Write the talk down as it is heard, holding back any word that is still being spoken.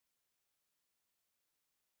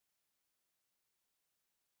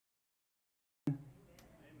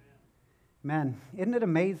Man, isn't it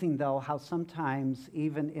amazing, though, how sometimes,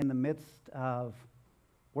 even in the midst of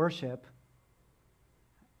worship,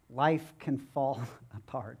 life can fall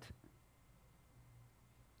apart?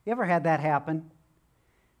 You ever had that happen?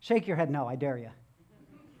 Shake your head no, I dare you.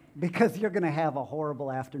 Because you're going to have a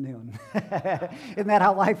horrible afternoon. Isn't that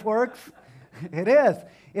how life works? It is.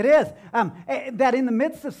 It is. That in the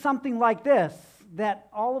midst of something like this, that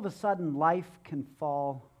all of a sudden life can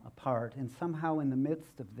fall apart. And somehow in the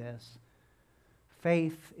midst of this,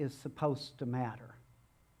 faith is supposed to matter.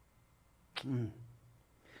 The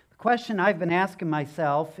question I've been asking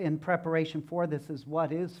myself in preparation for this is,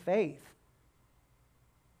 what is faith?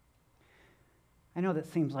 I know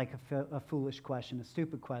that seems like a foolish question, a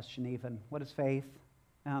stupid question even. What is faith?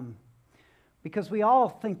 Because we all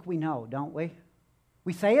think we know, don't we?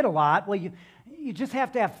 We say it a lot. Well, you just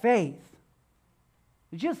have to have faith.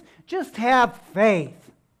 You just have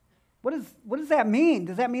faith. What does that mean?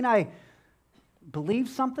 Does that mean I believe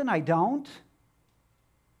something I don't?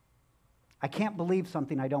 I can't believe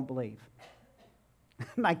something I don't believe.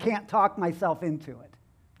 I can't talk myself into it.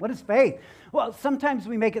 What is faith? Well, sometimes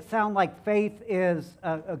we make it sound like faith is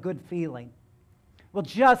a good feeling. Well,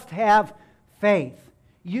 just have faith.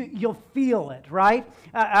 You'll feel it, right?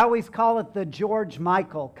 I always call it the George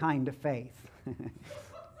Michael kind of faith.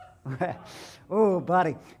 Oh,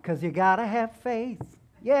 buddy, because you got to have faith.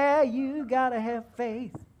 Yeah, you got to have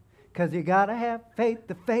faith. Because you got to have faith,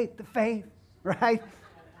 the faith, right?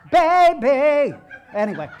 Baby!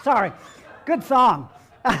 Anyway, sorry. Good song.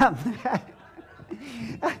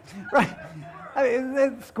 Right.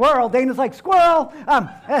 Squirrel. Dana's like, squirrel!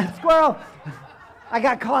 Squirrel! I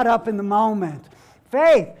got caught up in the moment.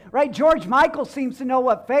 Faith, right? George Michael seems to know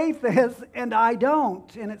what faith is, and I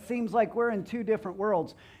don't. And it seems like we're in two different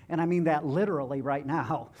worlds. And I mean that literally right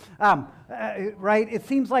now. Right? It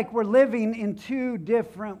seems like we're living in two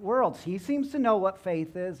different worlds. He seems to know what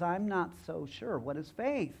faith is. I'm not so sure. What is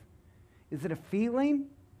faith? Is it a feeling?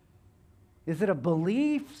 Is it a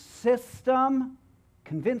belief system?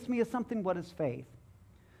 Convince me of something. What is faith?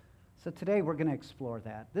 So today we're going to explore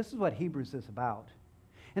that. This is what Hebrews is about.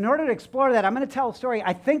 In order to explore that, I'm going to tell a story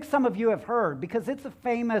I think some of you have heard because it's a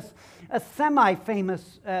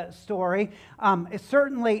semi-famous story.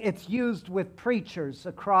 Certainly it's used with preachers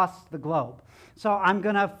across the globe. So I'm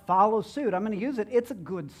going to follow suit. I'm going to use it. It's a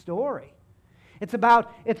good story. It's about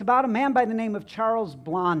a man by the name of Charles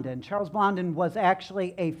Blondin. Charles Blondin was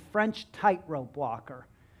actually a French tightrope walker.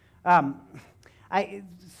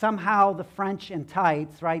 Somehow the French and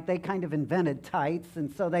tights, right, they kind of invented tights,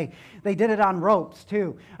 and so they did it on ropes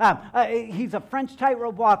too. He's a French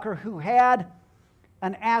tightrope walker who had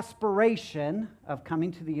an aspiration of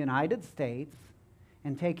coming to the United States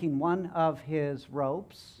and taking one of his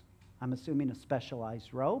ropes, I'm assuming a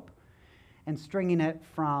specialized rope, and stringing it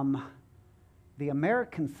from the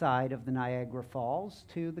American side of the Niagara Falls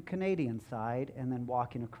to the Canadian side and then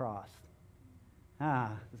walking across. Does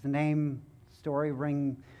the story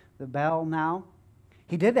ring the bell now?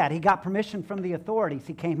 He did that. He got permission from the authorities.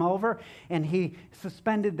 He came over and he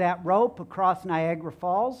suspended that rope across Niagara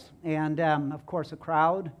Falls, and of course a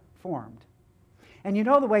crowd formed. And you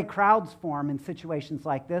know the way crowds form in situations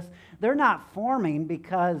like this, they're not forming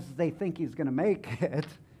because they think he's going to make it.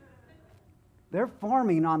 They're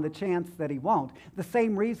forming on the chance that he won't. The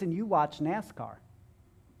same reason you watch NASCAR.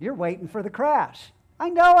 You're waiting for the crash. I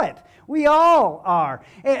know it. We all are.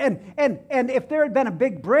 And if there had been a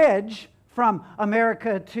big bridge from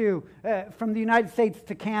America to, from the United States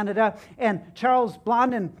to Canada, and Charles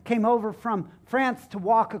Blondin came over from France to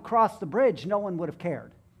walk across the bridge, no one would have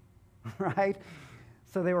cared, right?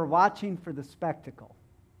 So they were watching for the spectacle.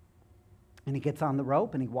 And he gets on the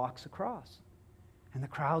rope and he walks across. And the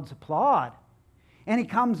crowds applaud. And he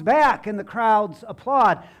comes back and the crowds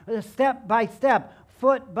applaud, step by step,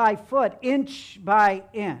 foot by foot, inch by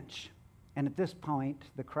inch. And at this point,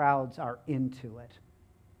 the crowds are into it.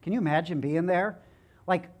 Can you imagine being there?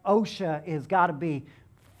 Like OSHA has got to be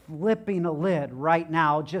flipping a lid right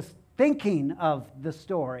now, just thinking of the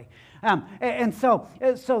story.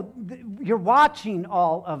 So you're watching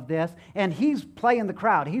all of this, and he's playing the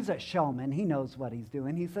crowd. He's a showman. He knows what he's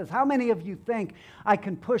doing. He says, how many of you think I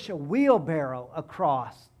can push a wheelbarrow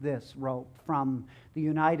across this rope from the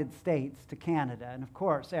United States to Canada? And of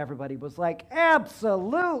course, everybody was like,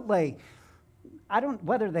 absolutely.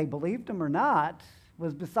 Whether they believed him or not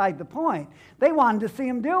was beside the point. They wanted to see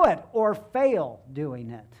him do it or fail doing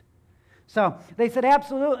it. So they said,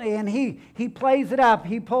 absolutely, and he plays it up.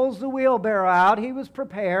 He pulls the wheelbarrow out. He was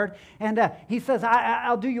prepared, and he says,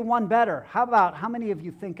 I'll do you one better. How many of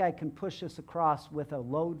you think I can push this across with a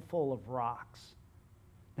load full of rocks?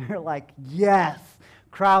 They're like, yes,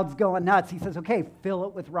 Crowd's going nuts. He says, okay, fill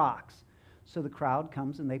it with rocks. So the crowd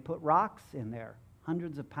comes and they put rocks in there,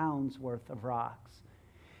 hundreds of pounds worth of rocks.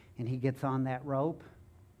 And he gets on that rope.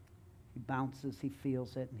 He bounces, he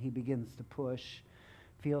feels it, and he begins to push,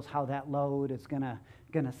 feels how that load is gonna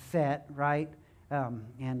set, right?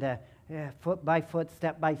 Foot by foot,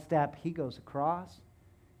 step by step, he goes across,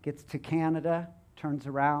 gets to Canada, turns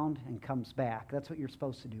around, and comes back. That's what you're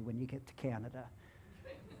supposed to do when you get to Canada.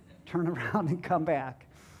 Turn around and come back,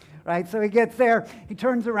 right? So he gets there, he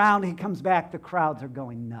turns around, he comes back. The crowds are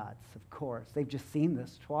going nuts, of course. They've just seen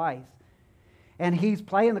this twice. And he's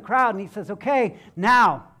playing the crowd, and he says, okay,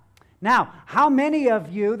 now, how many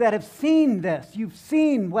of you that have seen this, you've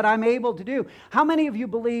seen what I'm able to do, how many of you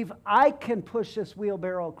believe I can push this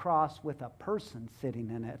wheelbarrow across with a person sitting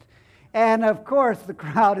in it? And of course, the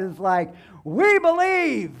crowd is like, we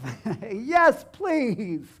believe. Yes,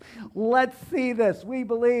 please. Let's see this. We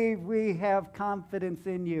believe. We have confidence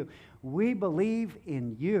in you. We believe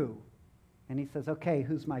in you. And he says, okay,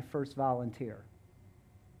 who's my first volunteer?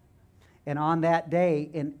 And on that day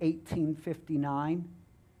in 1859,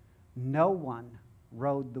 no one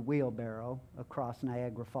rode the wheelbarrow across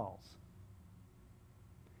Niagara Falls.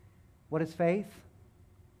 What is faith?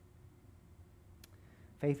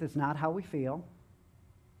 Faith is not how we feel.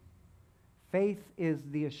 Faith is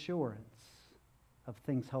the assurance of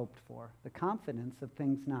things hoped for, the confidence of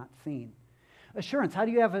things not seen. Assurance, how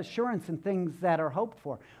do you have assurance in things that are hoped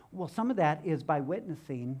for? Well, some of that is by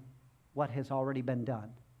witnessing what has already been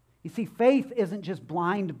done. You see, faith isn't just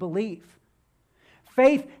blind belief.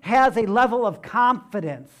 Faith has a level of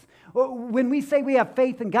confidence. When we say we have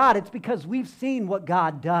faith in God, it's because we've seen what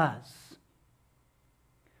God does.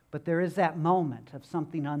 But there is that moment of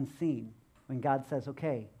something unseen when God says,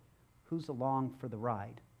 okay, who's along for the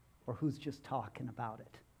ride? Or who's just talking about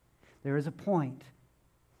it? There is a point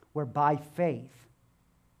where by faith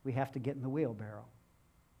we have to get in the wheelbarrow.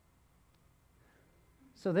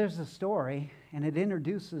 So there's a story, and it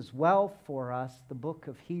introduces well for us the book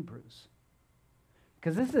of Hebrews.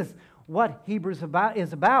 Because this is what Hebrews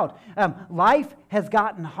is about. Life has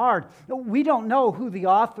gotten hard. We don't know who the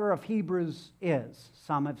author of Hebrews is.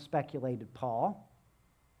 Some have speculated Paul.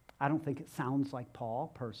 I don't think it sounds like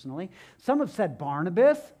Paul, personally. Some have said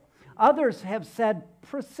Barnabas. Others have said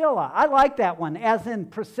Priscilla. I like that one, as in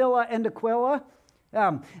Priscilla and Aquila.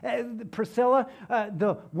 Priscilla,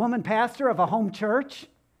 the woman pastor of a home church,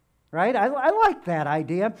 right? I like that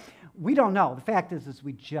idea. We don't know. The fact is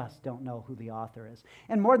we just don't know who the author is.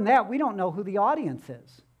 And more than that, we don't know who the audience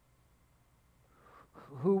is.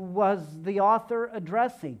 Who was the author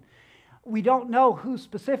addressing? We don't know who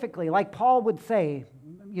specifically, like Paul would say,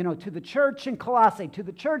 to the church in Colossae, to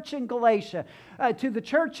the church in Galatia, to the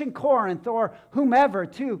church in Corinth, or whomever,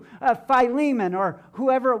 to Philemon, or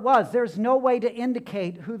whoever it was. There's no way to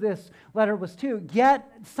indicate who this letter was to. Yet,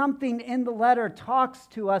 something in the letter talks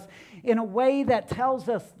to us in a way that tells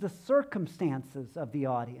us the circumstances of the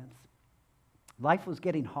audience. Life was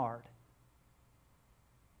getting hard.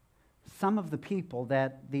 Some of the people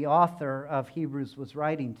that the author of Hebrews was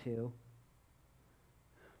writing to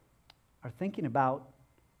are thinking about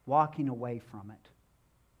walking away from it.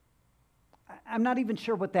 I'm not even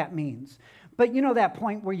sure what that means. But you know that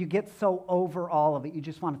point where you get so over all of it, you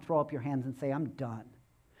just want to throw up your hands and say, I'm done.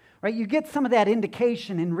 Right? You get some of that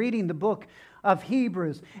indication in reading the book of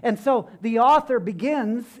Hebrews. And so the author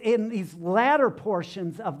begins in these latter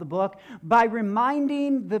portions of the book by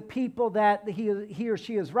reminding the people that he or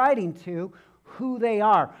she is writing to who they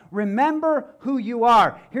are. Remember who you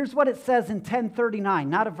are. Here's what it says in 10:39,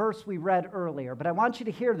 not a verse we read earlier, but I want you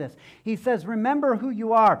to hear this. He says, remember who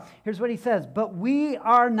you are. Here's what he says, but we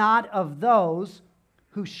are not of those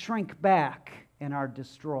who shrink back and are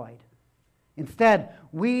destroyed. Instead,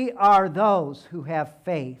 we are those who have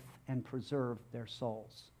faith and preserve their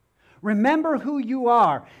souls. Remember who you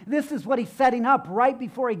are. This is what he's setting up right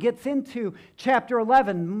before he gets into chapter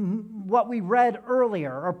 11, what we read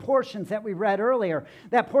earlier, or portions that we read earlier.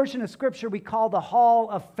 That portion of Scripture we call the Hall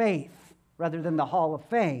of Faith rather than the Hall of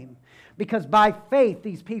Fame, because by faith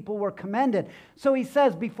these people were commended. So he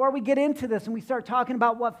says, before we get into this and we start talking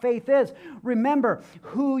about what faith is, remember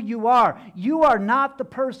who you are. You are not the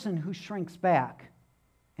person who shrinks back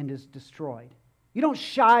and is destroyed. You don't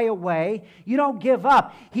shy away. You don't give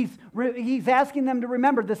up. He's asking them to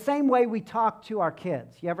remember the same way we talk to our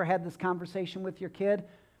kids. You ever had this conversation with your kid?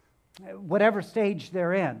 Whatever stage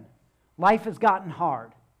they're in. Life has gotten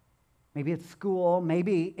hard. Maybe it's school.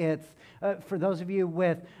 Maybe it's for those of you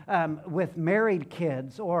with married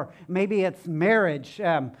kids, or maybe it's marriage.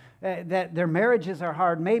 That their marriages are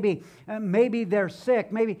hard. Maybe they're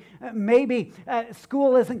sick. Maybe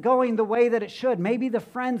school isn't going the way that it should. Maybe the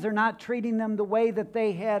friends are not treating them the way that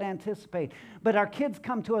they had anticipated. But our kids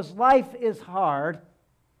come to us. Life is hard,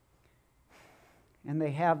 and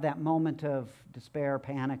they have that moment of despair,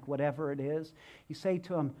 panic, whatever it is. You say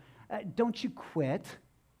to them, "Don't you quit.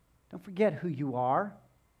 Don't forget who you are.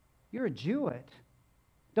 You're a Jewett."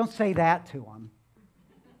 Don't say that to them.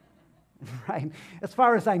 Right? As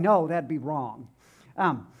far as I know, that'd be wrong.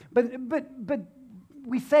 But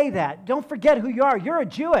we say that. Don't forget who you are. You're a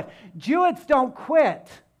Jewett. Jewetts don't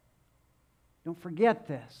quit. Don't forget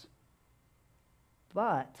this.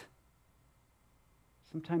 But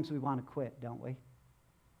sometimes we want to quit, don't we?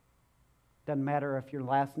 Doesn't matter if your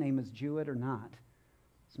last name is Jewett or not.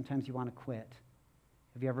 Sometimes you want to quit.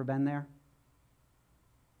 Have you ever been there?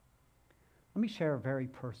 Let me share a very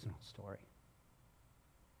personal story.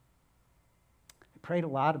 I prayed a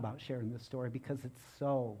lot about sharing this story because it's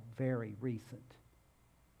so very recent.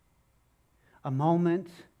 A moment,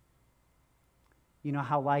 you know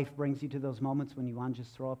how life brings you to those moments when you want to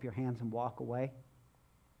just throw up your hands and walk away?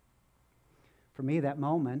 For me, that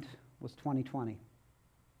moment was 2020.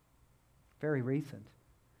 Very recent.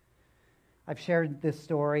 I've shared this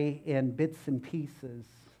story in bits and pieces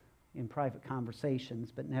in private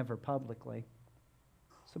conversations, but never publicly.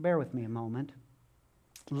 So bear with me a moment.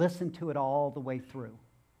 Listen to it all the way through.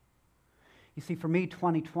 You see, for me,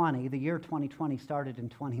 2020, the year 2020 started in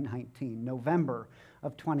 2019, November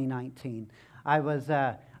of 2019.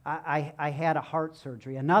 I had a heart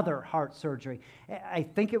surgery, another heart surgery. I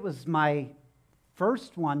think it was my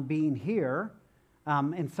first one being here.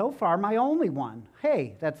 And so far, my only one.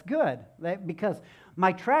 Hey, that's good, because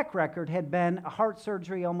my track record had been a heart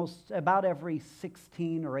surgery almost about every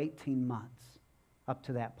 16 or 18 months up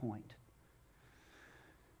to that point.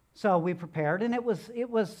 So we prepared, and it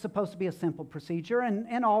was supposed to be a simple procedure,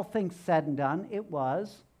 and all things said and done, it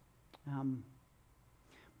was.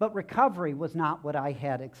 But recovery was not what I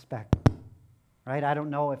had expected, right? I don't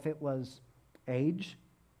know if it was age.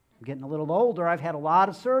 I'm getting a little older. I've had a lot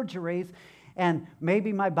of surgeries. And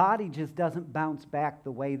maybe my body just doesn't bounce back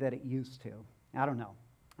the way that it used to. I don't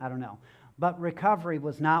know. But recovery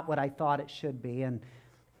was not what I thought it should be.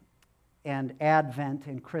 And Advent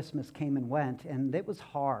and Christmas came and went, and it was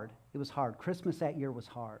hard. It was hard. Christmas that year was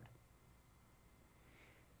hard.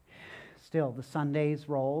 Still, the Sundays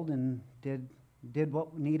rolled and did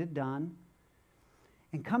what needed done.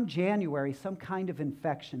 And come January, some kind of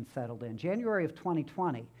infection settled in. January of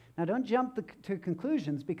 2020. Now, don't jump to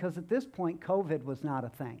conclusions, because at this point, COVID was not a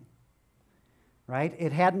thing, right?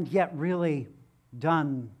 It hadn't yet really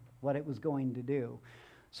done what it was going to do.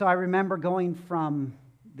 So I remember going from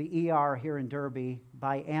the ER here in Derby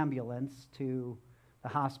by ambulance to the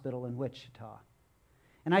hospital in Wichita.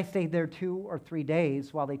 And I stayed there 2 or 3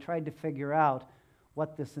 days while they tried to figure out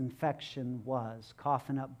what this infection was,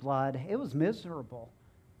 coughing up blood. It was miserable.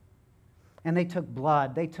 And they took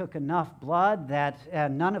blood. They took enough blood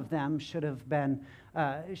that none of them should have been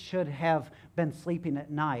sleeping at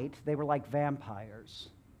night. They were like vampires.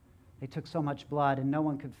 They took so much blood, and no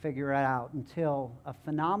one could figure it out until a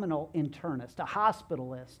phenomenal internist, a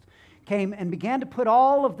hospitalist, came and began to put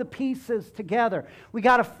all of the pieces together. We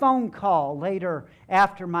got a phone call later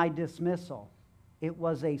after my dismissal. It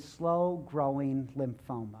was a slow-growing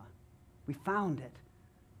lymphoma. We found it.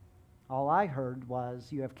 All I heard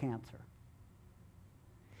was, "You have cancer."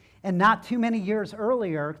 And not too many years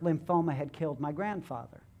earlier, lymphoma had killed my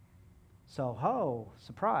grandfather. So,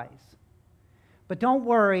 surprise. But don't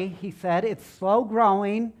worry, he said, it's slow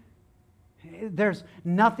growing. There's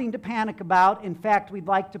nothing to panic about. In fact, we'd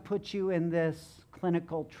like to put you in this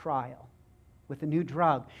clinical trial with a new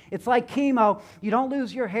drug. It's like chemo. You don't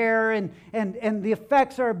lose your hair, and the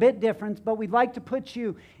effects are a bit different, but we'd like to put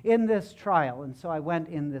you in this trial. And so I went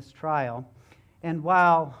in this trial. And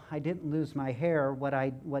while I didn't lose my hair,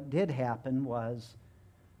 what did happen was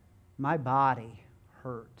my body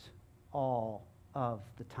hurt all of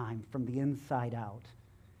the time from the inside out.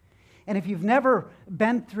 And if you've never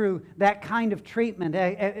been through that kind of treatment,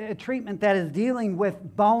 a treatment that is dealing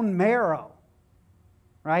with bone marrow,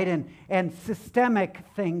 right, and systemic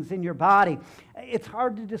things in your body, it's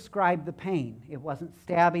hard to describe the pain. It wasn't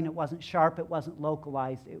stabbing, it wasn't sharp, it wasn't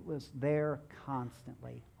localized. It was there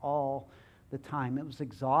constantly, all the time. It was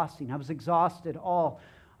exhausting. I was exhausted all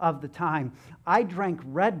of the time. I drank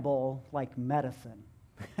Red Bull like medicine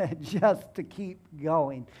just to keep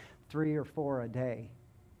going, 3 or 4 a day.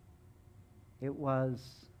 It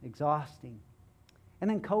was exhausting. And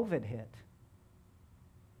then COVID hit.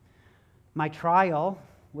 My trial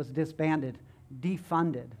was disbanded,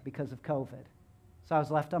 defunded because of COVID. So I was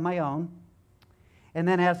left on my own. And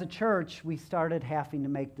then as a church, we started having to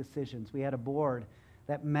make decisions. We had a board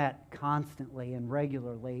that met constantly and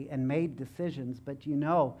regularly and made decisions. But you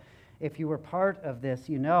know, if you were part of this,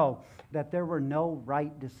 you know that there were no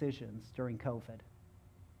right decisions during COVID.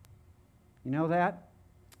 You know that?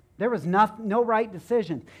 There was no right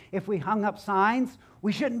decision. If we hung up signs,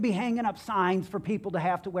 we shouldn't be hanging up signs for people to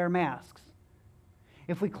have to wear masks.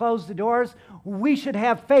 If we close the doors, we should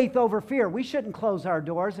have faith over fear. We shouldn't close our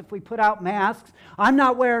doors. If we put out masks, I'm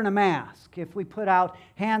not wearing a mask. If we put out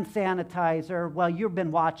hand sanitizer, well, you've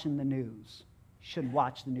been watching the news. You shouldn't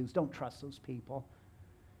watch the news. Don't trust those people.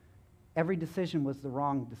 Every decision was the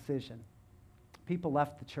wrong decision. People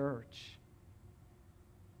left the church.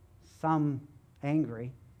 Some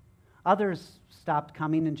angry. Others stopped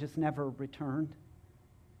coming and just never returned.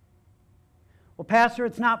 Well, Pastor,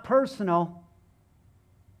 it's not personal.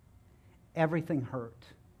 Everything hurt.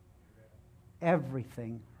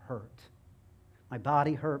 Everything hurt. My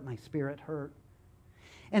body hurt, my spirit hurt.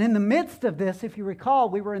 And in the midst of this, if you recall,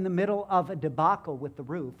 we were in the middle of a debacle with the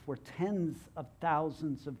roof where tens of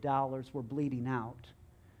thousands of dollars were bleeding out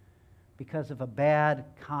because of a bad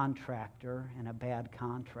contractor and a bad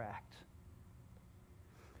contract.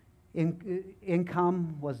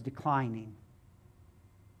 Income was declining.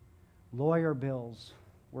 Lawyer bills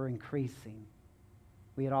were increasing.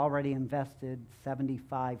 We had already invested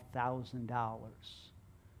 $75,000.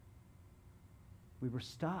 We were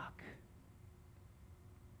stuck.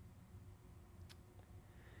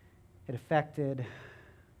 It affected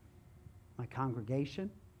my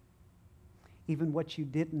congregation. Even what you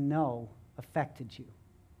didn't know affected you,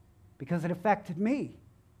 because it affected me.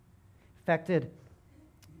 It affected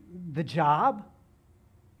the job.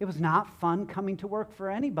 It was not fun coming to work for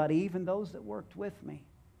anybody, even those that worked with me.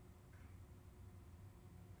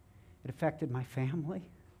 It affected my family.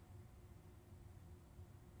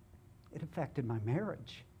 It affected my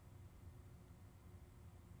marriage.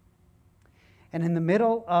 And in the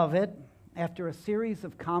middle of it, after a series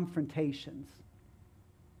of confrontations,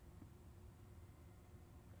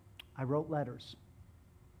 I wrote letters.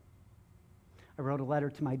 I wrote a letter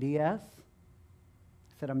to my DS.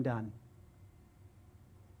 I said, I'm done.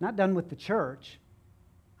 Not done with the church.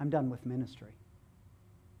 I'm done with ministry.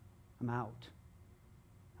 I'm out.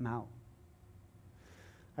 I'm out.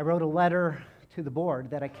 I wrote a letter to the board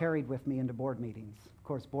that I carried with me into board meetings. Of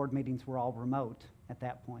course, board meetings were all remote at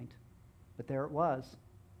that point. But there it was,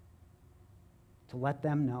 to let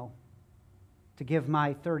them know, to give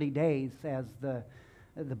my 30 days as the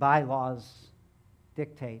bylaws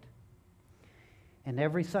dictate. And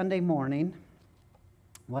every Sunday morning,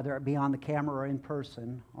 whether it be on the camera or in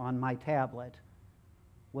person, on my tablet,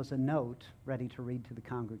 was a note ready to read to the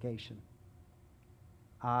congregation.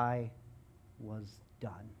 I was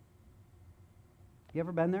done. You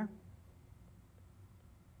ever been there?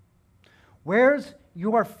 Where's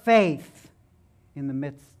your faith in the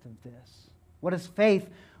midst of this? What does faith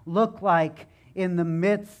look like in the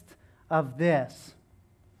midst of this?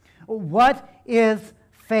 What is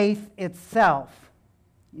faith itself?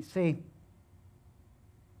 You see,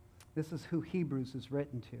 this is who Hebrews is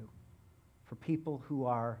written to, for people who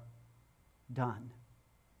are done.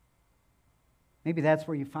 Maybe that's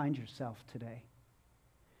where you find yourself today.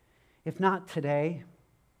 If not today,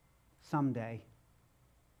 someday.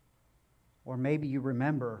 Or maybe you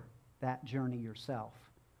remember that journey yourself.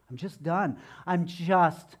 I'm just done. I'm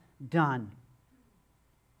just done.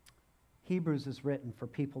 Hebrews is written for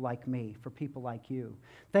people like me, for people like you.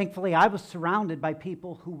 Thankfully, I was surrounded by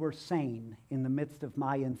people who were sane in the midst of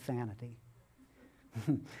my insanity.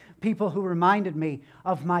 People who reminded me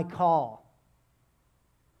of my call.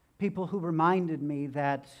 People who reminded me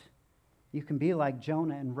that you can be like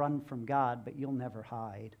Jonah and run from God, but you'll never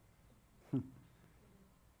hide.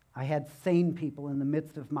 I had sane people in the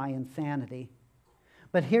midst of my insanity.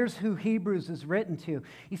 But here's who Hebrews is written to.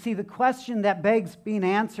 You see, the question that begs being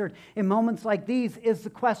answered in moments like these is the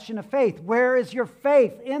question of faith. Where is your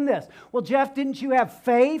faith in this? Well, Jeff, didn't you have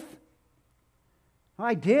faith? Well,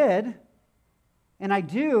 I did, and I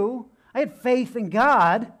do. I had faith in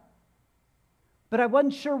God, but I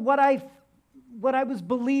wasn't sure what I was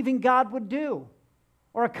believing God would do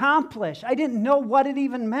or accomplish. I didn't know what it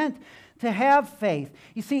even meant to have faith.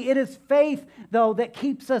 You see, it is faith, though, that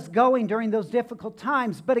keeps us going during those difficult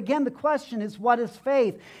times. But again, the question is, what is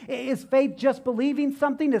faith? Is faith just believing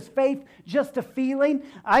something? Is faith just a feeling?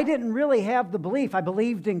 I didn't really have the belief. I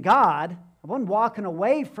believed in God. I wasn't walking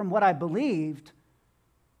away from what I believed.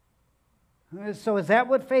 So is that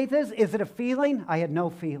what faith is? Is it a feeling? I had no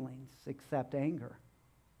feelings except anger,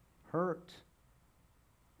 hurt,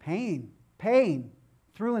 pain,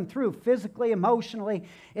 through and through, physically, emotionally,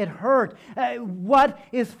 it hurt. What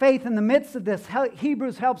is faith in the midst of this?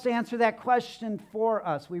 Hebrews helps answer that question for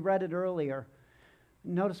us. We read it earlier.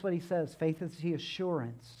 Notice what he says. Faith is the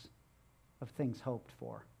assurance of things hoped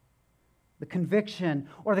for, the conviction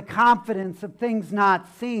or the confidence of things not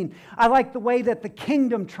seen. I like the way that the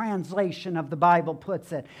Kingdom translation of the Bible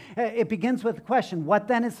puts it. It begins with the question, what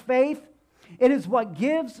then is faith? It is what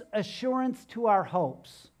gives assurance to our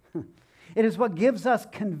hopes. It is what gives us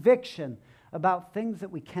conviction about things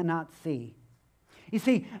that we cannot see. You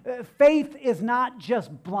see, faith is not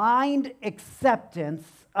just blind acceptance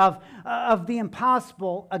of the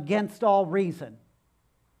impossible against all reason.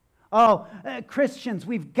 Christians,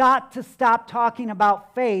 we've got to stop talking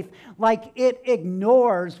about faith like it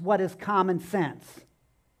ignores what is common sense.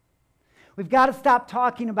 We've got to stop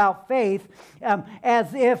talking about faith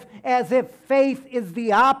as if faith is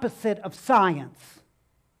the opposite of science,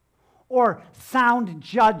 or sound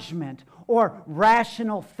judgment, or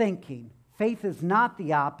rational thinking. Faith is not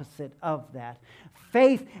the opposite of that.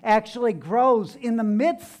 Faith actually grows in the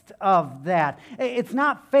midst of that. It's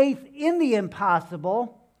not faith in the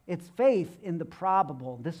impossible, it's faith in the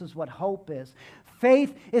probable. This is what hope is.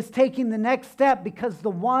 Faith is taking the next step because the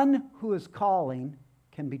one who is calling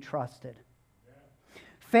can be trusted.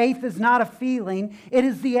 Faith is not a feeling, it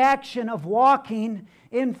is the action of walking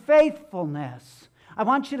in faithfulness. I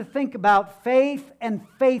want you to think about faith and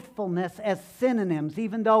faithfulness as synonyms,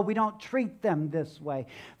 even though we don't treat them this way.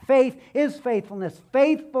 Faith is faithfulness.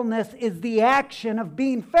 Faithfulness is the action of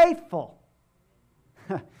being faithful.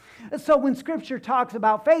 So when Scripture talks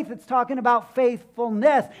about faith, it's talking about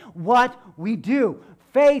faithfulness, what we do.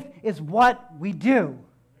 Faith is what we do.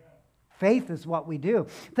 Faith is what we do.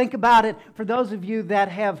 Think about it for those of you that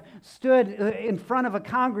have stood in front of a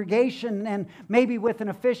congregation and maybe with an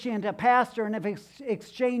officiant, a pastor, and have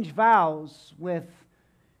exchanged vows with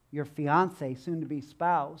your fiance, soon-to-be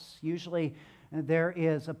spouse. Usually there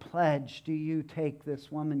is a pledge. Do you take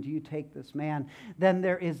this woman? Do you take this man? Then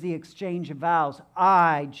there is the exchange of vows.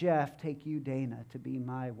 I, Jeff, take you, Dana, to be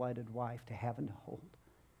my wedded wife, to have and to hold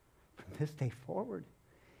from this day forward,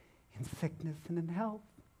 in sickness and in health,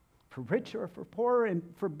 for richer or for poorer, and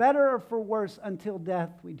for better or for worse, until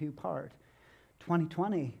death we do part.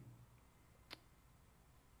 2020,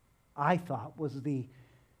 I thought, was the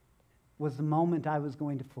moment I was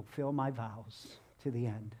going to fulfill my vows to the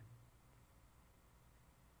end.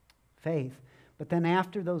 Faith. But then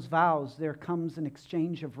after those vows, there comes an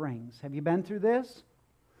exchange of rings. Have you been through this?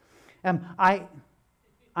 I'm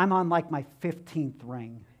on like my 15th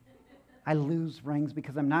ring. I lose rings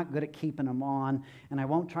because I'm not good at keeping them on, and I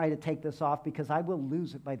won't try to take this off because I will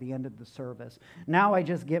lose it by the end of the service. Now I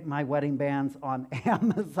just get my wedding bands on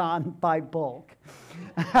Amazon by bulk.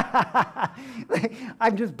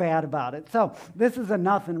 I'm just bad about it. So this is a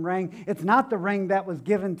nothing ring. It's not the ring that was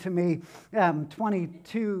given to me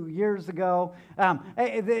 22 years ago.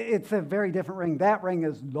 It's a very different ring. That ring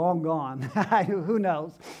is long gone. Who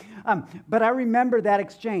knows? But I remember that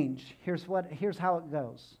exchange. Here's how it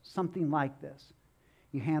goes. Something like this.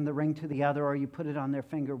 You hand the ring to the other, or you put it on their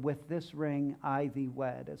finger. With this ring I thee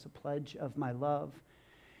wed, as a pledge of my love,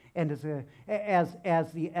 and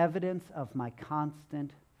as the evidence of my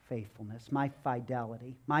constant faithfulness, my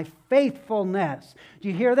fidelity, my faithfulness. Do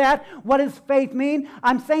you hear that? What does faith mean?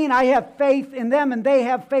 I'm saying I have faith in them and they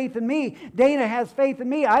have faith in me. Dana has faith in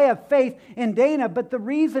me. I have faith in Dana. But the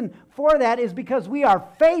reason for that is because we are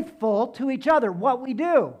faithful to each other. What we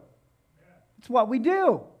do. It's what we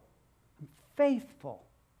do. I'm faithful.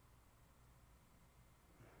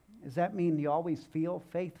 Does that mean you always feel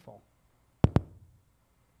faithful?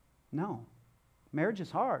 No. Marriage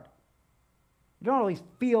is hard. You don't always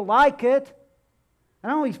feel like it. I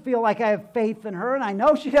don't always feel like I have faith in her, and I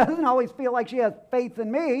know she doesn't always feel like she has faith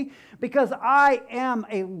in me because I am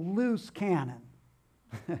a loose cannon.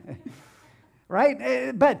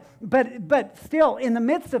 Right? But still, in the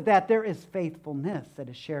midst of that, there is faithfulness that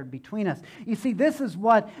is shared between us. You see, this is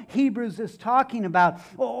what Hebrews is talking about.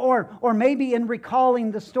 Or maybe in recalling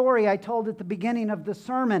the story I told at the beginning of the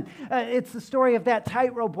sermon, it's the story of that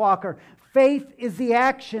tightrope walker. Faith is the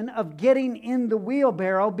action of getting in the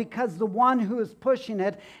wheelbarrow because the one who is pushing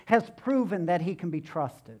it has proven that he can be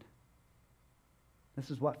trusted. This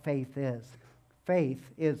is what faith is. Faith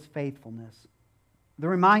is faithfulness. The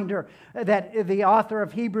reminder that the author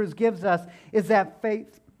of Hebrews gives us is that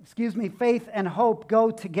faith and hope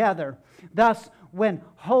go together. Thus, when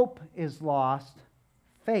hope is lost,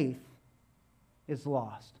 faith is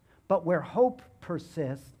lost. But where hope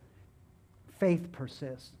persists, faith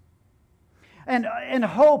persists. And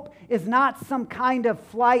hope is not some kind of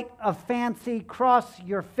flight of fancy, cross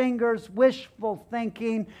your fingers, wishful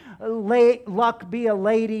thinking, luck be a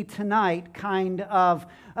lady tonight kind of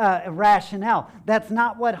rationale. That's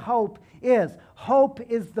not what hope is. Hope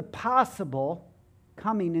is the possible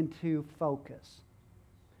coming into focus.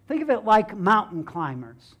 Think of it like mountain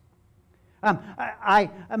climbers. My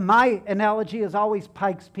analogy is always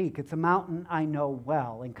Pikes Peak. It's a mountain I know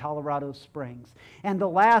well in Colorado Springs. And the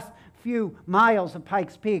last few miles of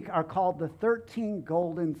Pikes Peak are called the 13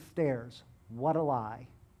 Golden Stairs. What a lie.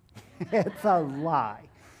 It's a lie.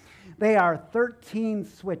 They are 13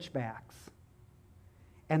 switchbacks.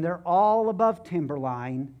 And they're all above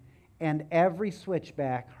timberline, and every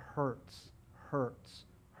switchback hurts.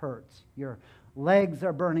 Your legs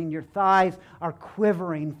are burning. Your thighs are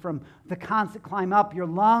quivering from the constant climb up. Your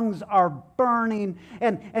lungs are burning.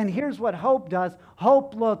 And here's what hope does.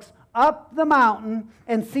 Hope looks up the mountain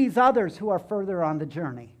and sees others who are further on the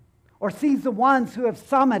journey, or sees the ones who have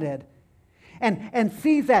summited and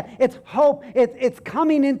sees that. It's hope. It's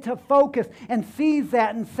coming into focus and sees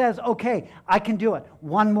that and says, okay, I can do it.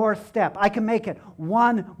 One more step. I can make it.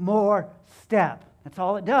 One more step. That's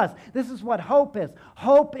all it does. This is what hope is.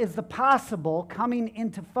 Hope is the possible coming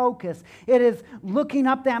into focus. It is looking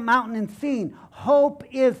up that mountain and seeing. Hope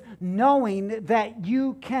is knowing that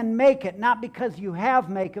you can make it, not because you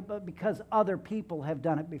have made it, but because other people have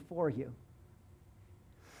done it before you.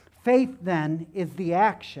 Faith, then, is the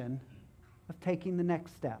action of taking the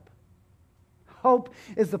next step. Hope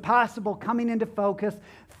is the possible coming into focus.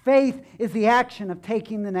 Faith is the action of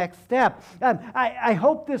taking the next step. I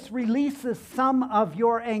hope this releases some of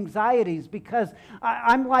your anxieties, because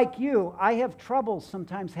I'm like you. I have trouble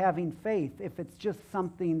sometimes having faith if it's just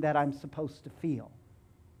something that I'm supposed to feel.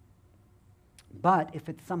 But if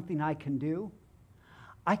it's something I can do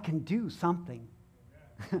something.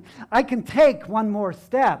 I can take one more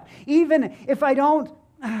step, even if I don't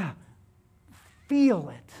feel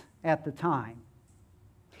it at the time.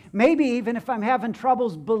 Maybe even if I'm having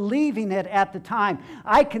troubles believing it at the time,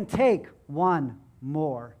 I can take one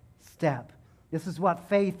more step. This is what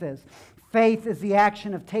faith is. Faith is the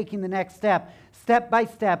action of taking the next step by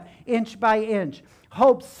step, inch by inch.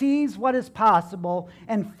 Hope sees what is possible,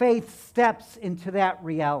 and faith steps into that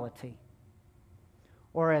reality.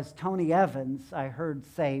 Or as Tony Evans, I heard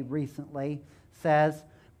say recently, says,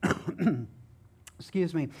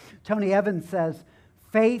 Tony Evans says,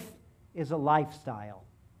 faith is a lifestyle,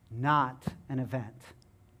 not an event.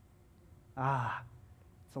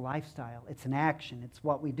 It's a lifestyle. It's an action. It's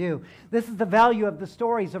what we do. This is the value of the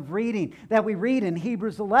stories of reading that we read in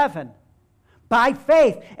Hebrews 11. By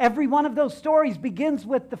faith. Every one of those stories begins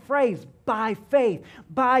with the phrase, by faith.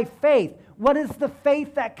 By faith. What is the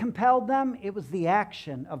faith that compelled them? It was the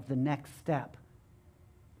action of the next step.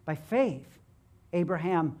 By faith,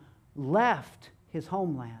 Abraham left his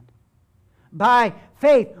homeland. By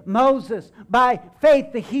faith, Moses. By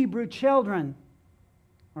faith, the Hebrew children.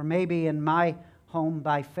 Or maybe in my home,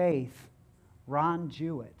 by faith, Ron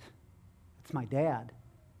Jewett. That's my dad.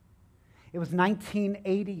 It was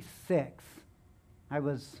 1986. I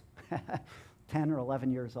was 10 or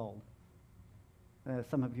 11 years old.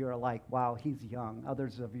 Some of you are like, wow, he's young.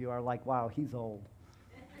 Others of you are like, wow, he's old.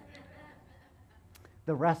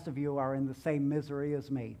 The rest of you are in the same misery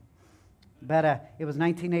as me. But it was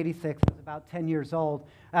 1986. I was about 10 years old.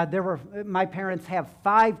 My parents have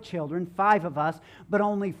 5 children, 5 of us, but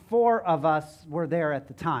only 4 of us were there at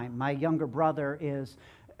the time. My younger brother is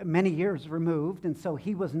many years removed, and so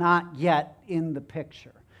he was not yet in the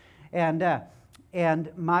picture. And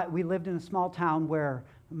we lived in a small town where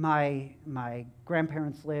my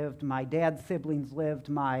grandparents lived, my dad's siblings lived,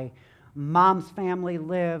 my mom's family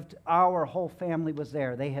lived. Our whole family was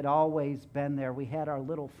there. They had always been there. We had our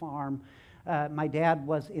little farm. My dad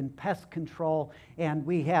was in pest control, and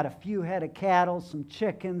we had a few head of cattle, some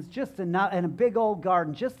chickens, just enough, and a big old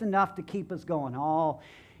garden, just enough to keep us going all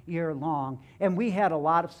year long. And we had a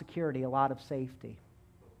lot of security, a lot of safety.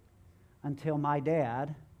 Until my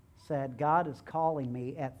dad said, God is calling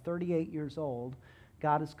me at 38 years old.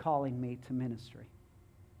 God is calling me to ministry.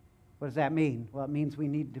 What does that mean? Well, it means we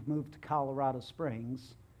need to move to Colorado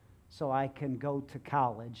Springs so I can go to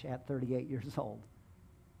college at 38 years old.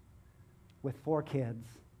 With 4 kids,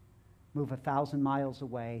 move 1,000 miles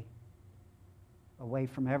away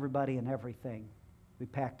from everybody and everything. We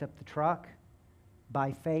packed up the truck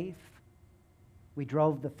by faith. We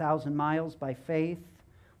drove the 1,000 miles by faith.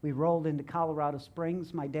 We rolled into Colorado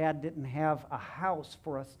Springs. My dad didn't have a house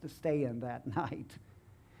for us to stay in that night.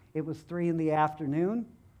 It was 3 in the afternoon,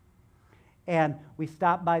 and we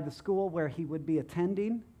stopped by the school where he would be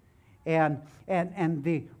attending. And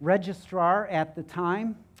the registrar at the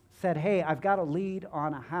time said, hey, I've got a lead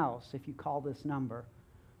on a house if you call this number.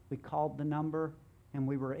 We called the number, and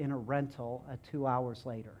we were in a rental 2 hours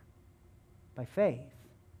later. By faith,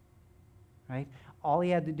 right? All he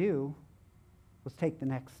had to do was take the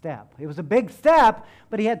next step. It was a big step,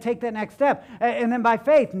 but he had to take that next step. And then by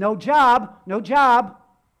faith, no job,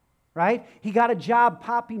 right? He got a job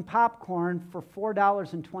popping popcorn for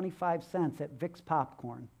 $4.25 at Vic's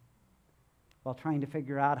Popcorn while trying to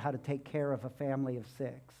figure out how to take care of a family of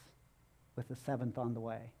 6 with a 7th on the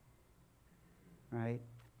way, right?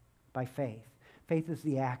 By faith. Faith is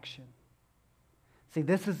the action. See,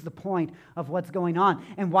 this is the point of what's going on.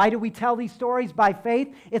 And why do we tell these stories by faith?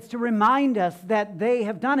 It's to remind us that they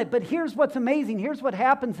have done it. But here's what's amazing. Here's what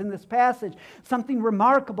happens in this passage. Something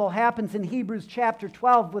remarkable happens in Hebrews chapter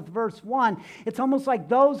 12 with verse 1. It's almost like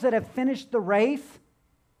those that have finished the race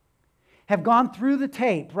have gone through the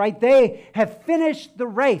tape, right? They have finished the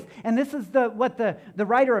race. And this is what the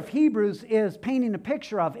writer of Hebrews is painting a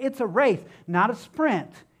picture of. It's a race, not a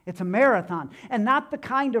sprint. It's a marathon, and not the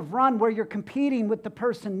kind of run where you're competing with the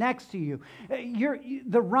person next to you.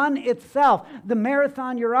 The run itself, the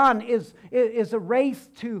marathon you're on, is a race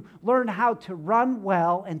to learn how to run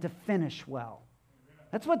well and to finish well.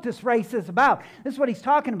 That's what this race is about. This is what he's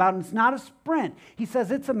talking about, and it's not a sprint. He says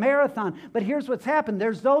it's a marathon, but here's what's happened.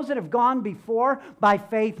 There's those that have gone before by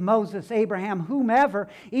faith, Moses, Abraham, whomever,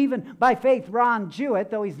 even by faith, Ron Jewett,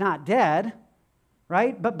 though he's not dead.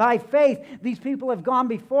 Right? But by faith, these people have gone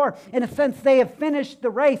before. In a sense, they have finished the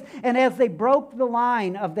race. And as they broke the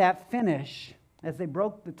line of that finish, as they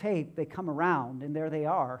broke the tape, they come around, and there they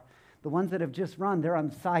are. The ones that have just run, they're on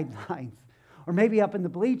the sidelines, or maybe up in the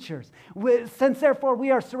bleachers. Since, therefore, we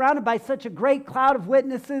are surrounded by such a great cloud of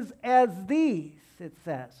witnesses as these, it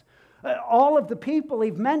says. All of the people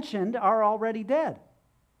he've mentioned are already dead.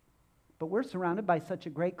 But we're surrounded by such a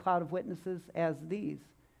great cloud of witnesses as these.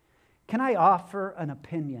 Can I offer an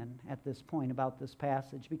opinion at this point about this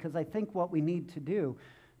passage? Because I think what we need to do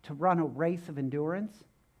to run a race of endurance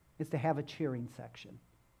is to have a cheering section.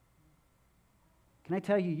 Can I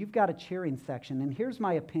tell you, you've got a cheering section. And here's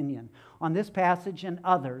my opinion on this passage and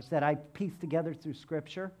others that I pieced together through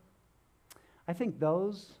Scripture. I think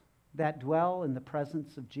those that dwell in the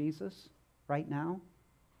presence of Jesus right now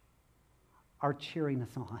are cheering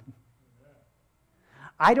us on.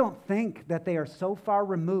 I don't think that they are so far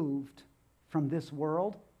removed from this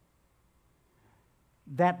world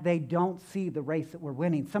that they don't see the race that we're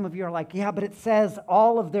winning. Some of you are like, yeah, but it says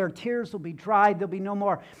all of their tears will be dried. There'll be no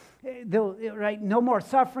more, no more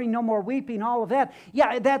suffering, no more weeping, all of that.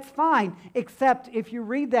 Yeah, that's fine, except if you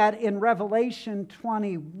read that in Revelation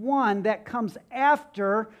 21, that comes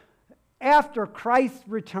after Christ's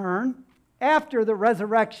return, after the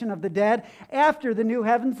resurrection of the dead, after the new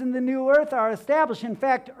heavens and the new earth are established. In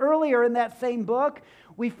fact, earlier in that same book,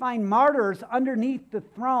 we find martyrs underneath the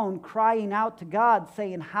throne crying out to God,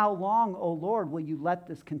 saying, how long, O Lord, will you let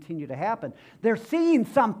this continue to happen? They're seeing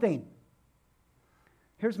something.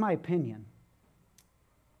 Here's my opinion.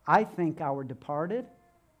 I think our departed,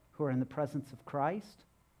 who are in the presence of Christ,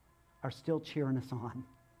 are still cheering us on.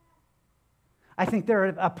 I think they're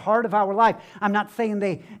a part of our life. I'm not saying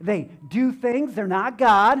they do things. They're not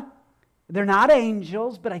God. They're not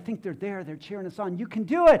angels, but I think they're there. They're cheering us on. You can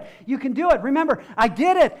do it. You can do it. Remember, I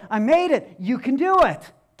did it. I made it. You can do it.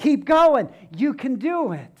 Keep going. You can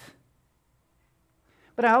do it.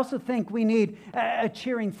 But I also think we need a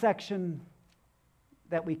cheering section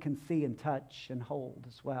that we can see and touch and hold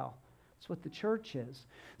as well. That's what the church is.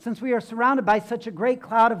 Since we are surrounded by such a great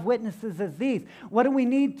cloud of witnesses as these, what do we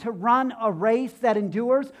need to run a race that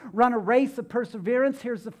endures, run a race of perseverance?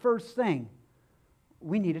 Here's the first thing.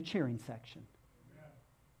 We need a cheering section.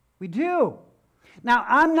 We do. Now,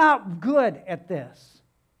 I'm not good at this.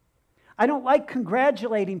 I don't like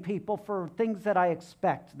congratulating people for things that I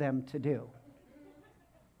expect them to do.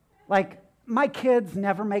 Like, my kids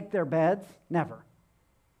never make their beds. Never.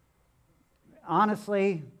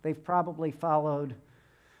 Honestly, they've probably followed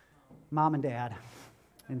mom and dad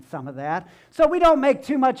in some of that. So we don't make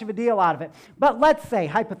too much of a deal out of it. But let's say,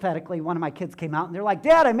 hypothetically, one of my kids came out and they're like,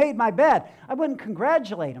 Dad, I made my bed. I wouldn't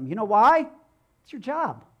congratulate them. You know why? It's your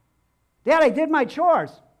job. Dad, I did my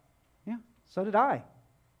chores. Yeah, so did I.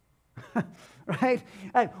 Right?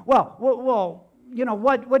 Well, you know,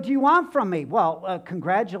 what do you want from me? Well,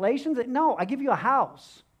 congratulations. No, I give you a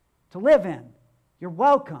house to live in. You're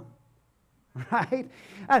welcome. Right?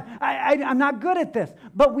 I'm not good at this,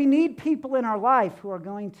 but we need people in our life who are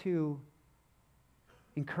going to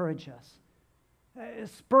encourage us,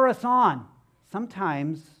 spur us on.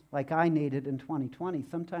 Sometimes, like I needed in 2020,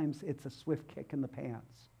 sometimes it's a swift kick in the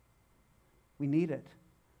pants. We need it.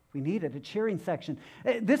 We need it, a cheering section.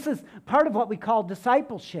 This is part of what we call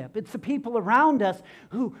discipleship. It's the people around us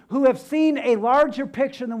who have seen a larger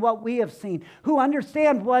picture than what we have seen, who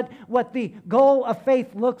understand what the goal of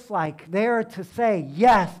faith looks like. They're to say,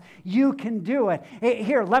 yes, you can do it.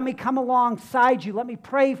 Here, let me come alongside you. Let me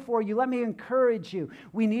pray for you. Let me encourage you.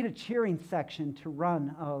 We need a cheering section to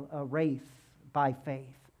run a race by faith.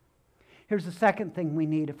 Here's the second thing we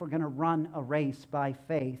need if we're going to run a race by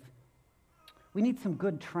faith. We need some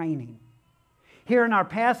good training. Here in our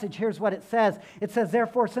passage, here's what it says. It says,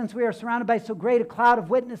 therefore, since we are surrounded by so great a cloud of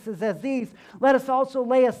witnesses as these, let us also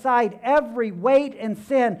lay aside every weight and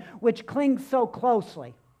sin which clings so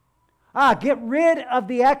closely. Get rid of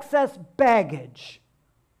the excess baggage.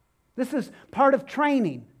 This is part of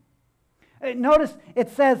training. Notice it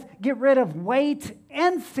says, get rid of weight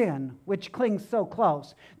and sin, which clings so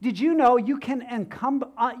close. Did you know you can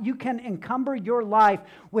encumber your life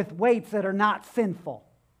with weights that are not sinful,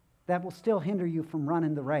 that will still hinder you from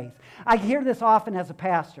running the race? I hear this often as a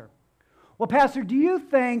pastor. Well, pastor, do you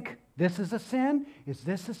think this is a sin? Is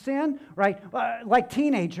this a sin? Right? Like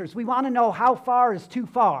teenagers, we want to know how far is too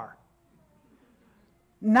far.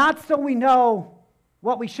 Not so we know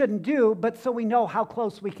what we shouldn't do, but so we know how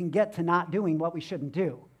close we can get to not doing what we shouldn't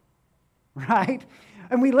do, right?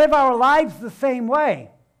 And we live our lives the same way.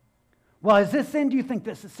 Well, is this sin? Do you think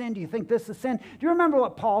this is sin? Do you think this is sin? Do you remember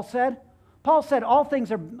what Paul said? Paul said all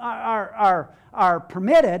things are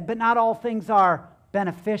permitted, but not all things are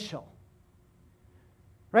beneficial,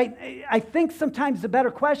 right? I think sometimes the better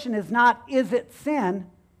question is not, is it sin,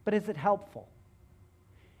 but is it helpful?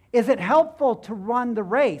 Is it helpful to run the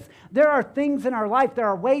race? There are things in our life, there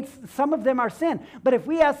are weights, some of them are sin. But if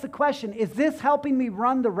we ask the question, is this helping me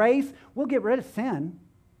run the race? We'll get rid of sin.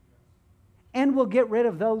 And we'll get rid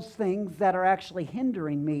of those things that are actually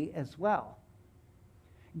hindering me as well.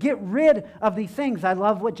 Get rid of these things. I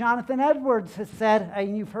love what Jonathan Edwards has said,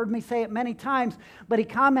 and you've heard me say it many times, but he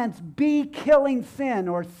comments, be killing sin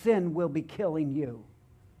or sin will be killing you.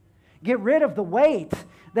 Get rid of the weight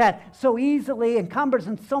that so easily encumbers,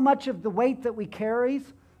 and so much of the weight that we carry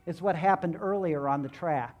is what happened earlier on the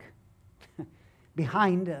track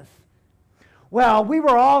behind us. Well, we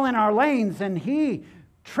were all in our lanes and he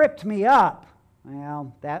tripped me up.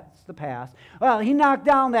 Well, that's the past. Well, he knocked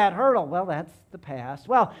down that hurdle. Well, that's the past.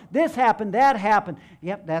 Well, this happened, that happened.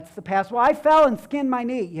 Yep, that's the past. Well, I fell and skinned my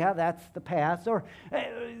knee. Yeah, that's the past. Or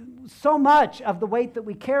so much of the weight that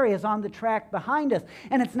we carry is on the track behind us.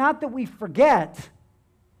 And it's not that we forget.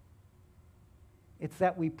 It's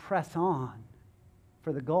that we press on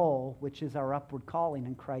for the goal, which is our upward calling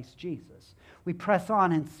in Christ Jesus. We press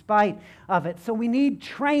on in spite of it. So we need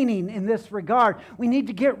training in this regard. We need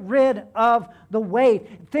to get rid of the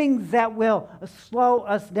weight, things that will slow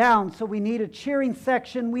us down. So we need a cheering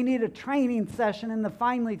section. We need a training session. And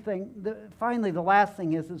finally, the last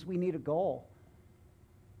thing is we need a goal.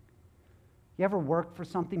 You ever work for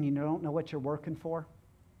something you don't know what you're working for?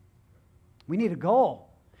 We need a goal.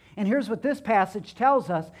 And here's what this passage tells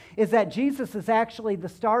us, is that Jesus is actually the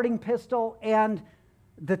starting pistol and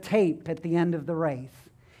the tape at the end of the race.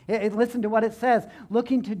 Listen to what it says,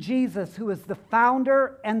 looking to Jesus, who is the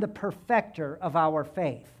founder and the perfecter of our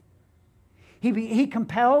faith. He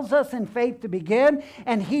compels us in faith to begin,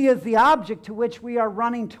 and he is the object to which we are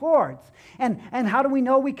running towards. And how do we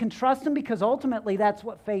know we can trust him? Because ultimately that's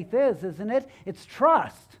what faith is, isn't it? It's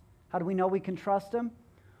trust. How do we know we can trust him?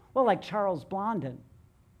 Well, like Charles Blondin.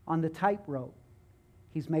 On the tightrope,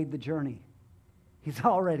 he's made the journey. He's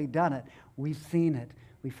already done it. We've seen it.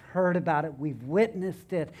 We've heard about it. We've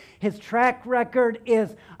witnessed it. His track record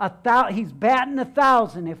is he's batting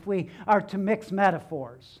 1,000 if we are to mix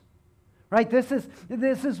metaphors. Right? This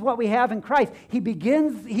is what we have in Christ. He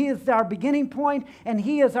is our beginning point and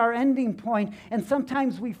he is our ending point. And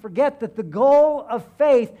sometimes we forget that the goal of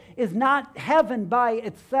faith is not heaven by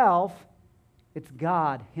itself, it's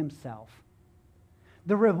God himself.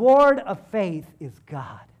 The reward of faith is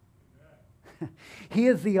God. He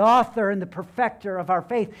is the author and the perfecter of our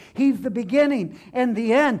faith. He's the beginning and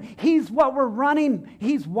the end. He's what we're running.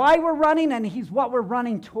 He's why we're running, and he's what we're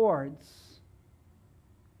running towards.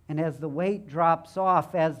 And as the weight drops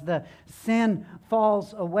off, as the sin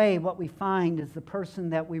falls away, what we find is the person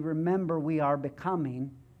that we remember we are becoming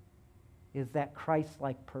is that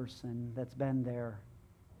Christ-like person that's been there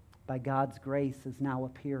by God's grace is now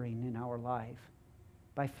appearing in our life.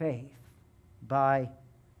 By faith. By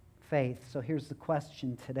faith. So here's the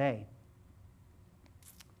question today.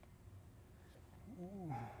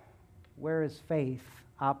 Where is faith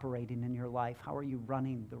operating in your life? How are you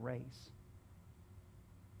running the race?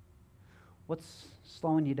 What's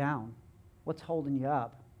slowing you down? What's holding you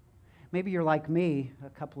up? Maybe you're like me a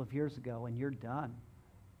couple of years ago and you're done.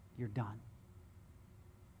 You're done.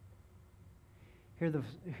 Hear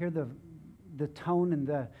the tone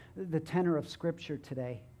and the tenor of Scripture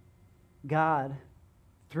today. God,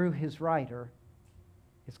 through His writer,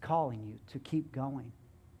 is calling you to keep going.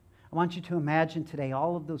 I want you to imagine today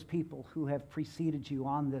all of those people who have preceded you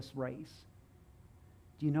on this race.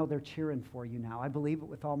 Do you know they're cheering for you now? I believe it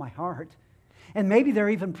with all my heart. And maybe they're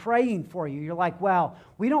even praying for you. You're like, well,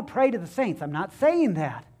 we don't pray to the saints. I'm not saying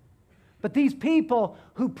that. But these people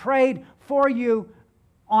who prayed for you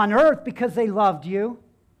on earth because they loved you,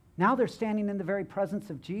 now they're standing in the very presence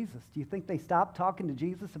of Jesus. Do you think they stopped talking to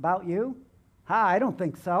Jesus about you? I don't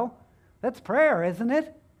think so. That's prayer, isn't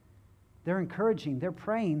it? They're encouraging, they're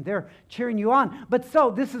praying, they're cheering you on. But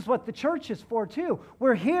so, this is what the church is for too.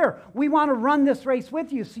 We're here. We want to run this race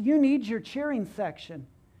with you. So you need your cheering section.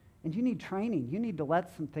 And you need training. You need to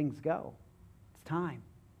let some things go. It's time.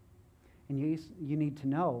 And you need to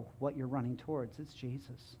know what you're running towards. It's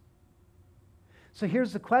Jesus. So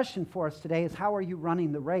here's the question for us today is how are you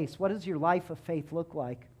running the race? What does your life of faith look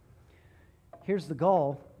like? Here's the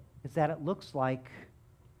goal, is that it looks like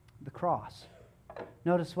the cross.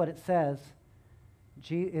 Notice what it says.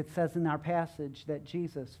 It says in our passage that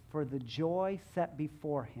Jesus, for the joy set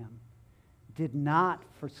before Him, did not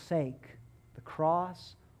forsake the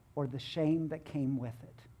cross or the shame that came with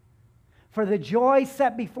it. For the joy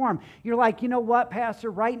set before Him. You're like, you know what,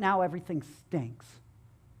 Pastor? Right now everything stinks.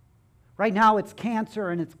 Right now it's cancer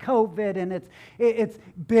and it's COVID and it's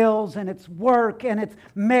bills and it's work and it's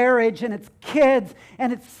marriage and it's kids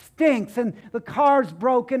and it stinks and the car's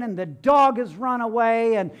broken and the dog has run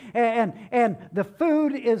away and the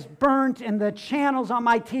food is burnt and the channels on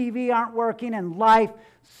my TV aren't working and life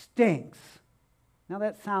stinks. Now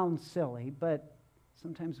that sounds silly, but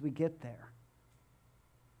sometimes we get there.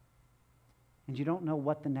 And you don't know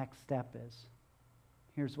what the next step is.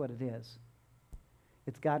 Here's what it is.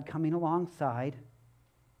 It's God coming alongside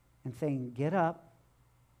and saying, get up,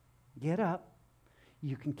 get up.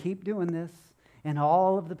 You can keep doing this. And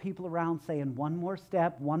all of the people around saying, one more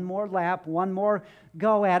step, one more lap, one more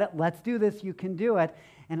go at it. Let's do this. You can do it.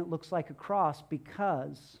 And it looks like a cross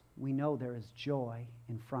because we know there is joy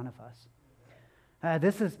in front of us.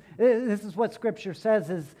 This is what Scripture says,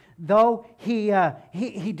 is though he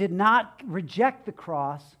did not reject the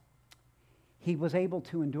cross, He was able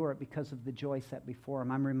to endure it because of the joy set before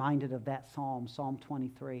Him. I'm reminded of that psalm, Psalm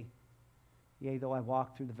 23. Yea, though I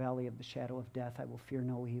walk through the valley of the shadow of death, I will fear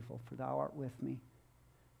no evil, for Thou art with me.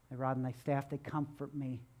 Thy rod and Thy staff, they comfort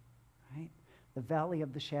me. Right? The valley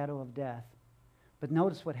of the shadow of death. But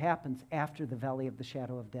notice what happens after the valley of the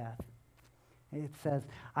shadow of death. It says,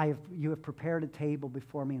 you have prepared a table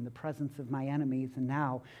before me in the presence of my enemies, and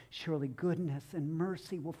now surely goodness and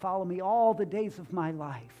mercy will follow me all the days of my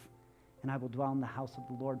life. And I will dwell in the house of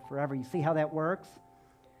the Lord forever. You see how that works?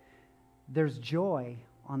 There's joy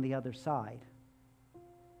on the other side.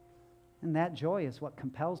 And that joy is what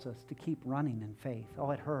compels us to keep running in faith.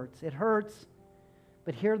 Oh, it hurts. It hurts.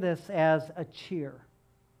 But hear this as a cheer.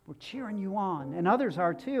 We're cheering you on, and others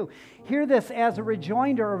are too. Hear this as a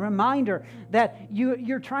rejoinder, a reminder that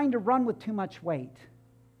you're trying to run with too much weight.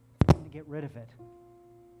 It's time to get rid of it.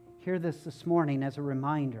 Hear this morning as a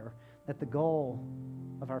reminder that the goal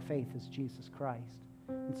of our faith is Jesus Christ.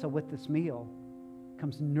 And so with this meal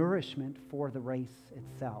comes nourishment for the race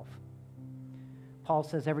itself. Paul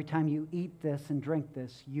says every time you eat this and drink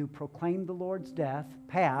this, you proclaim the Lord's death,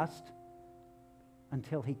 past,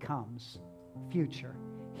 until He comes, future.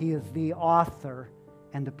 He is the author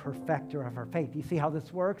and the perfecter of our faith. You see how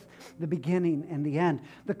this works? The beginning and the end.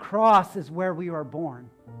 The cross is where we are born.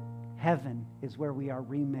 Heaven is where we are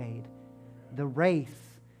remade. The race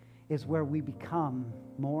is where we become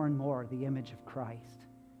more and more the image of Christ.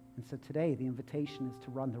 And so today the invitation is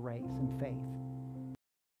to run the race in faith.